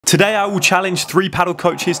Today I will challenge 3 paddle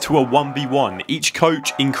coaches to a 1v1, each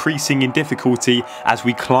coach increasing in difficulty as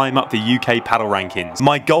we climb up the UK paddle rankings.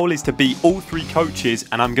 My goal is to beat all 3 coaches,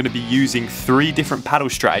 and I'm going to be using 3 different paddle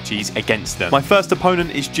strategies against them. My first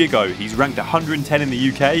opponent is Jigo. He's ranked 110 in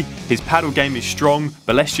the UK. His paddle game is strong,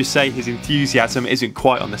 but let's just say his enthusiasm isn't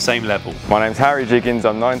quite on the same level. My name's Harry Jiggins,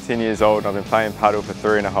 I'm 19 years old and I've been playing paddle for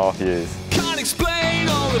 3.5 years. Can't explain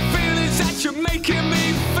all the feelings that you're making me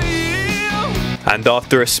feel. And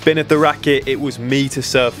after a spin of the racket, it was me to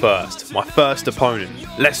serve first. My first opponent.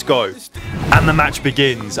 Let's go. And the match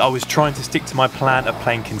begins. I was trying to stick to my plan of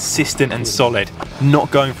playing consistent and solid,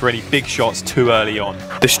 not going for any big shots too early on.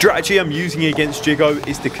 The strategy I'm using against Jigo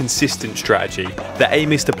is the consistent strategy. The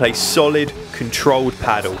aim is to play solid, controlled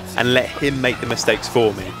paddle and let him make the mistakes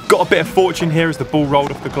for me. Got a bit of fortune here as the ball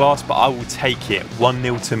rolled off the glass, but I will take it.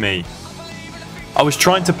 1-0 to me. I was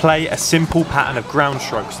trying to play a simple pattern of ground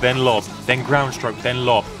strokes, then lob, then ground stroke, then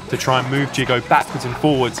lob, to try and move Jigo backwards and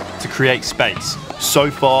forwards to create space.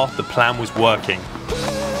 So far, the plan was working.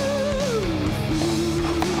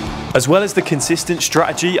 As well as the consistent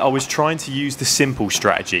strategy, I was trying to use the simple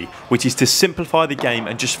strategy, which is to simplify the game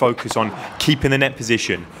and just focus on keeping the net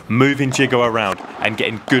position, moving Jigo around and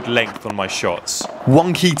getting good length on my shots.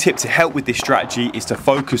 One key tip to help with this strategy is to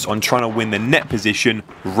focus on trying to win the net position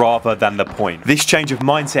rather than the point. This change of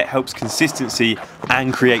mindset helps consistency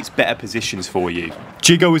and creates better positions for you.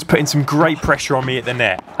 Jigo was putting some great pressure on me at the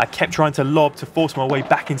net. I kept trying to lob to force my way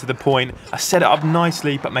back into the point. I set it up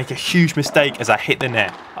nicely but make a huge mistake as I hit the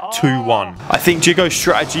net. 2-1. I think Jigo's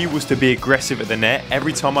strategy was to be aggressive at the net.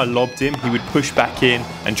 Every time I lobbed him, he would push back in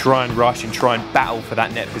and try and rush and try and battle for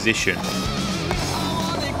that net position.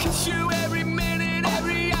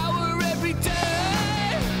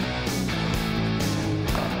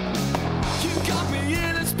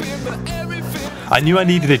 I knew I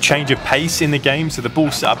needed a change of pace in the game, so the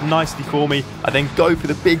ball set up nicely for me. I then go for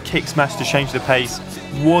the big kick smash to change the pace.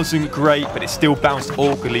 Wasn't great, but it still bounced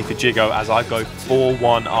awkwardly for Jigo as I go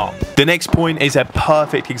 4-1 up. The next point is a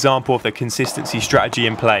perfect example of the consistency strategy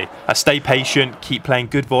in play. I stay patient, keep playing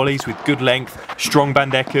good volleys with good length, strong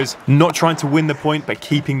bandekas, not trying to win the point but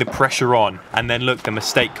keeping the pressure on. And then look, the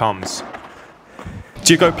mistake comes.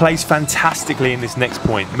 Jigo plays fantastically in this next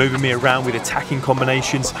point, moving me around with attacking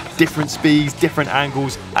combinations, different speeds, different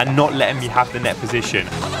angles, and not letting me have the net position.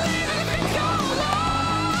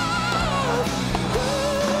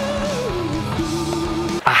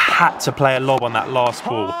 I had to play a lob on that last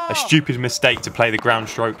ball, a stupid mistake to play the ground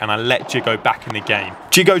stroke, and I let Jigo back in the game.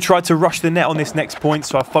 Jigo tried to rush the net on this next point,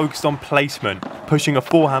 so I focused on placement, pushing a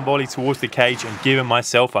forehand volley towards the cage and giving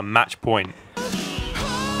myself a match point.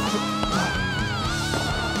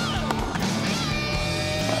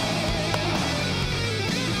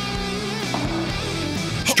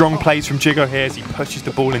 Strong plays from Jigo here as he pushes the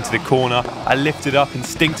ball into the corner. I lift it up,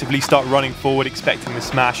 instinctively start running forward, expecting the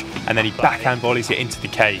smash, and then he backhand volleys it into the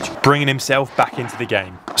cage, bringing himself back into the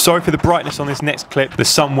game. Sorry for the brightness on this next clip, the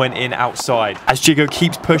sun went in outside. As Jigo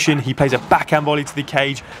keeps pushing, he plays a backhand volley to the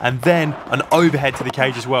cage, and then an overhead to the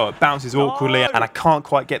cage as well. It bounces awkwardly, and I can't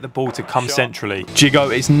quite get the ball to come centrally.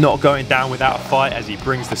 Jigo is not going down without a fight as he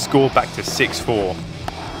brings the score back to 6-4.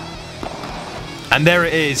 And there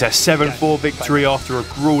it is, a 7-4 victory after a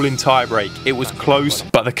grueling tiebreak. It was close,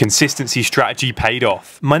 but the consistency strategy paid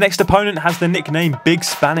off. My next opponent has the nickname Big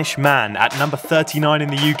Spanish Man. At number 39 in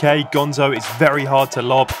the UK, Gonzo is very hard to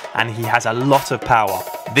lob and he has a lot of power.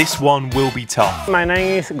 This one will be tough. My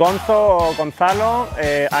name is Gonzo Gonzalo.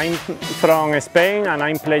 I'm from Spain and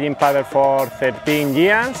I'm playing paddle for 13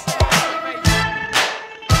 years.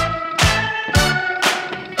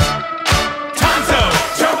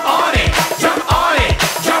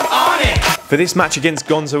 For this match against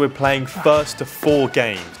Gonzo, we're playing first to 4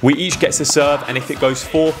 games. We each get to serve, and if it goes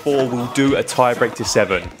 4-4, we'll do a tiebreak to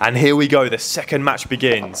 7. And here we go, the second match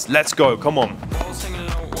begins. Let's go, come on.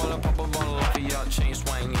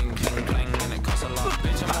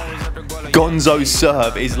 Gonzo's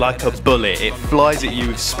serve is like a bullet. It flies at you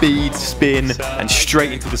with speed, spin, and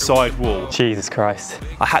straight into the side wall. Jesus Christ.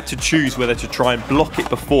 I had to choose whether to try and block it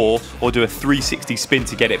before or do a 360 spin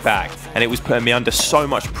to get it back, and it was putting me under so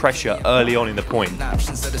much pressure early on in the point.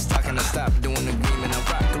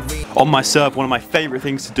 On my serve, one of my favourite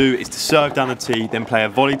things to do is to serve down the tee, then play a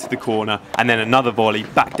volley to the corner, and then another volley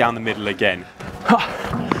back down the middle again.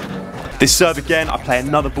 This serve again, I play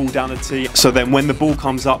another ball down the tee. So then when the ball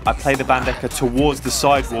comes up, I play the Bandecker towards the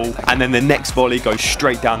sidewall, and then the next volley goes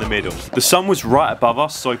straight down the middle. The sun was right above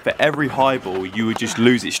us, so for every high ball, you would just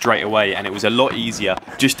lose it straight away, and it was a lot easier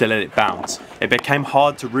just to let it bounce. It became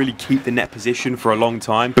hard to really keep the net position for a long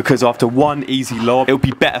time, because after one easy lob, it would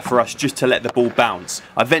be better for us just to let the ball bounce.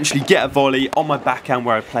 I eventually get a volley on my backhand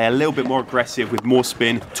where I play a little bit more aggressive with more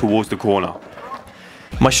spin towards the corner.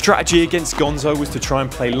 My strategy against Gonzo was to try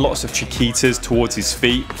and play lots of chiquitas towards his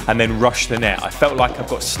feet and then rush the net. I felt like I've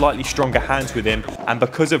got slightly stronger hands with him, and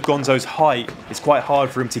because of Gonzo's height, it's quite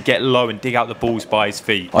hard for him to get low and dig out the balls by his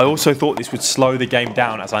feet. I also thought this would slow the game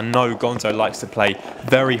down, as I know Gonzo likes to play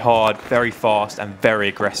very hard, very fast and very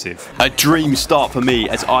aggressive. A dream start for me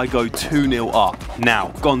as I go 2-0 up. Now,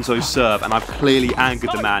 Gonzo's serve, and I've clearly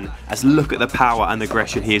angered the man, as look at the power and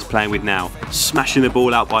aggression he is playing with now. Smashing the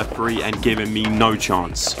ball out by 3 and giving me no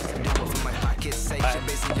chance.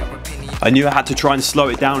 I knew I had to try and slow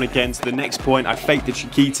it down again, so the next point I faked the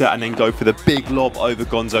chiquita and then go for the big lob over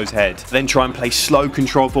Gonzo's head. Then try and play slow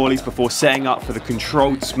control volleys before setting up for the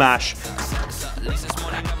controlled smash.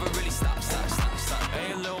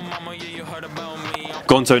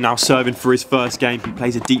 Gonzo now serving for his first game. He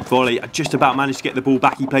plays a deep volley. I just about managed to get the ball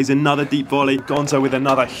back. He plays another deep volley. Gonzo with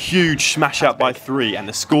another huge smash out by 3, and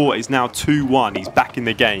the score is now 2-1. He's back in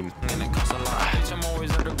the game.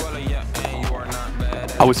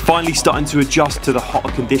 I was finally starting to adjust to the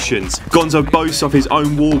hotter conditions. Gonzo boasts off his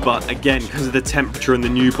own wall, but again, because of the temperature and the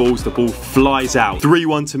new balls, the ball flies out.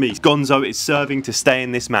 3-1 to me. Gonzo is serving to stay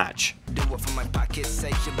in this match.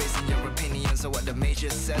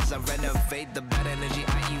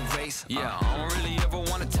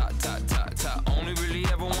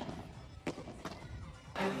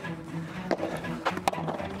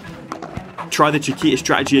 Try the chiquita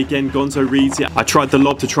strategy again, Gonzo reads it. I tried the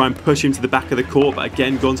lob to try and push him to the back of the court, but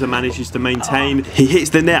again, Gonzo manages to maintain. He hits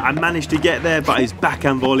the net, I managed to get there, but his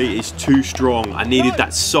backhand volley is too strong. I needed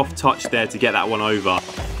that soft touch there to get that one over.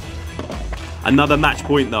 Another match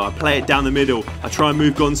point though, I play it down the middle. I try and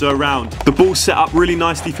move Gonzo around. The ball set up really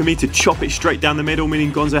nicely for me to chop it straight down the middle,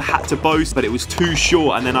 meaning Gonzo had to boast, but it was too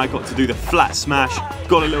short, and then I got to do the flat smash.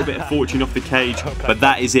 Got a little bit of fortune off the cage, but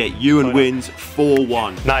that is it. Ewan wins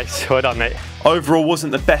 4-1. Nice, well done, mate. Overall,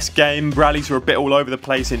 wasn't the best game. Rallies were a bit all over the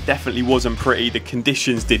place and definitely wasn't pretty. The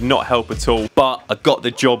conditions did not help at all, but I got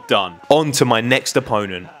the job done. On to my next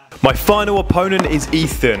opponent. My final opponent is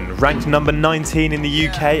Ethan, ranked number 19 in the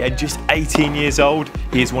UK and just 18 years old.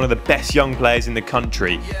 He is one of the best young players in the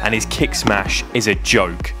country, and his kick smash is a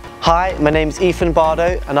joke. Hi, my name's Ethan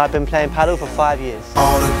Bardo and I've been playing paddle for 5 years.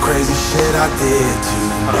 All the crazy shit I did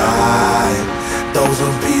tonight, those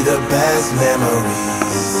will be the best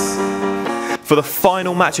memories. For the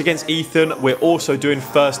final match against Ethan, we're also doing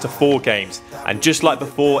first to 4 games. And just like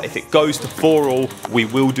before, if it goes to 4-all, we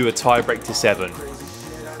will do a tiebreak to 7.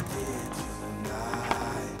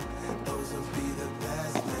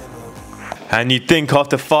 And you'd think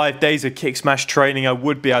after 5 days of kick smash training I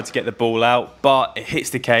would be able to get the ball out, but it hits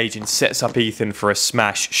the cage and sets up Ethan for a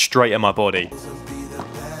smash straight at my body.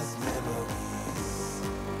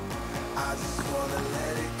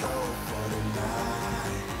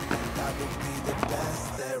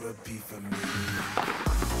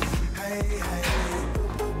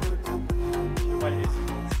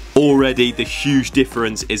 Already the huge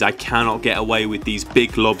difference is I cannot get away with these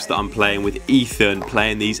big lobs that I'm playing with Ethan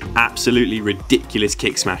playing these absolutely ridiculous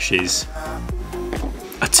kick smashes.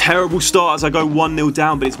 A terrible start as I go 1-0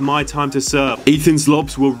 down, but it's my time to serve. Ethan's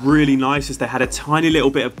lobs were really nice as they had a tiny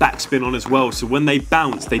little bit of backspin on as well, so when they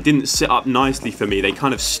bounced they didn't sit up nicely for me. They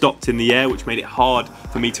kind of stopped in the air, which made it hard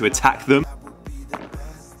for me to attack them.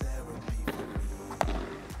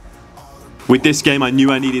 With this game, I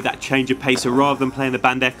knew I needed that change of pace, so rather than playing the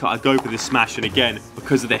Bandecker, I go for the smash, and again,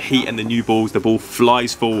 because of the heat and the new balls, the ball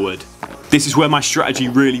flies forward. This is where my strategy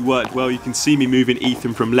really worked well. You can see me moving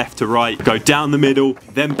Ethan from left to right, go down the middle,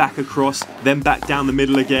 then back across, then back down the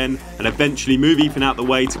middle again, and eventually move Ethan out the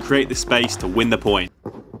way to create the space to win the point.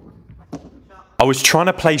 I was trying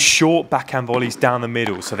to play short backhand volleys down the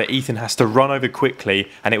middle so that Ethan has to run over quickly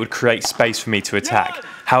and it would create space for me to attack.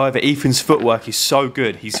 However, Ethan's footwork is so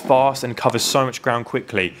good, he's fast and covers so much ground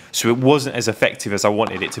quickly, so it wasn't as effective as I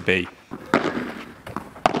wanted it to be.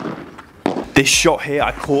 This shot here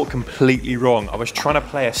I caught completely wrong. I was trying to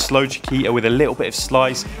play a slow chiquita with a little bit of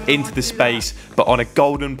slice into the space, but on a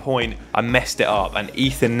golden point I messed it up and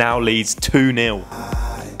Ethan now leads 2-0.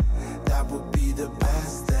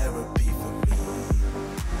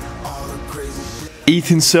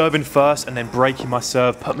 Ethan serving first and then breaking my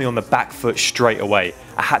serve put me on the back foot straight away.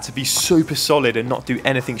 I had to be super solid and not do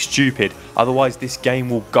anything stupid, otherwise this game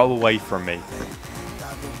will go away from me.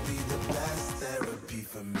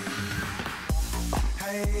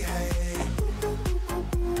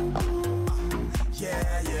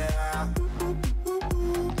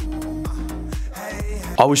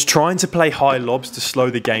 I was trying to play high lobs to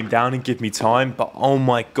slow the game down and give me time, but oh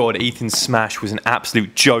my god, Ethan's smash was an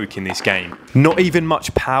absolute joke in this game. Not even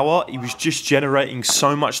much power, he was just generating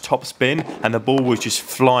so much top spin and the ball was just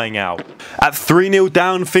flying out. At 3-0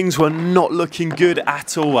 down, things were not looking good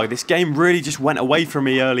at all. Like, this game really just went away from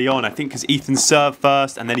me early on. I think because Ethan served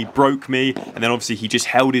first and then he broke me, and then obviously he just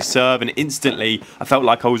held his serve, and instantly I felt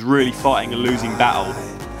like I was really fighting a losing battle.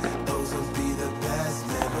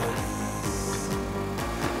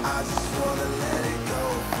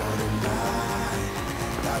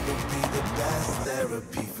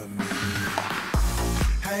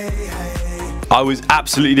 I was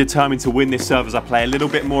absolutely determined to win this serve as I play a little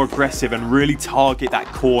bit more aggressive and really target that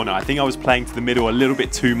corner. I think I was playing to the middle a little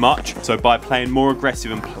bit too much, so by playing more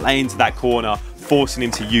aggressive and playing to that corner, forcing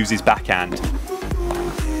him to use his backhand.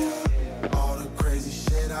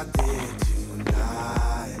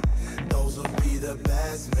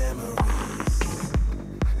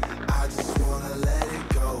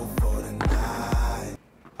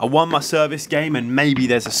 I won my service game and maybe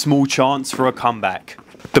there's a small chance for a comeback.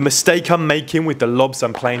 The mistake I'm making with the lobs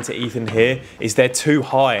I'm playing to Ethan here is they're too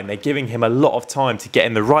high and they're giving him a lot of time to get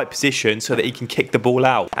in the right position so that he can kick the ball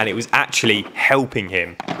out, and it was actually helping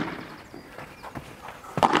him.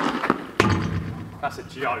 That's a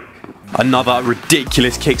joke. Another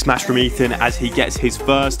ridiculous kick smash from Ethan as he gets his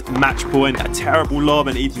first match point. A terrible lob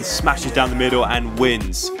and Ethan smashes down the middle and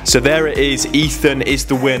wins. So there it is, Ethan is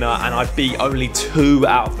the winner and I beat only 2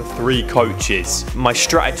 out of the 3 coaches. My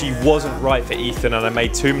strategy wasn't right for Ethan and I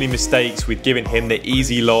made too many mistakes with giving him the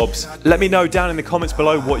easy lobs. Let me know down in the comments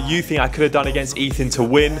below what you think I could have done against Ethan to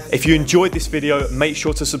win. If you enjoyed this video, make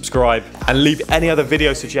sure to subscribe and leave any other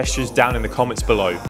video suggestions down in the comments below.